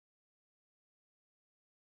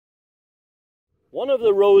One of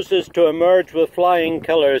the roses to emerge with flying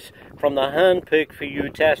colours from the Handpicked For You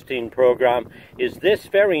testing program is this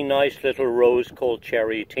very nice little rose called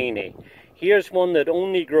Cherrytini. Here's one that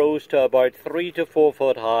only grows to about 3 to 4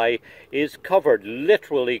 foot high, is covered,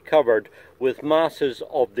 literally covered, with masses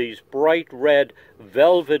of these bright red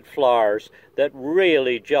velvet flowers that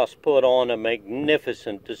really just put on a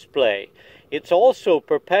magnificent display. It's also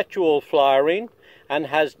perpetual flowering and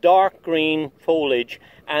has dark green foliage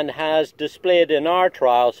and has displayed in our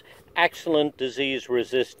trials excellent disease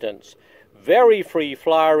resistance. Very free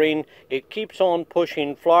flowering, it keeps on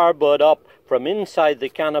pushing flower bud up from inside the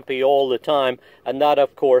canopy all the time, and that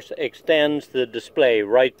of course extends the display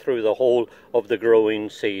right through the whole of the growing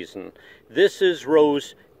season. This is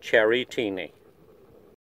Rosa Cherrytini.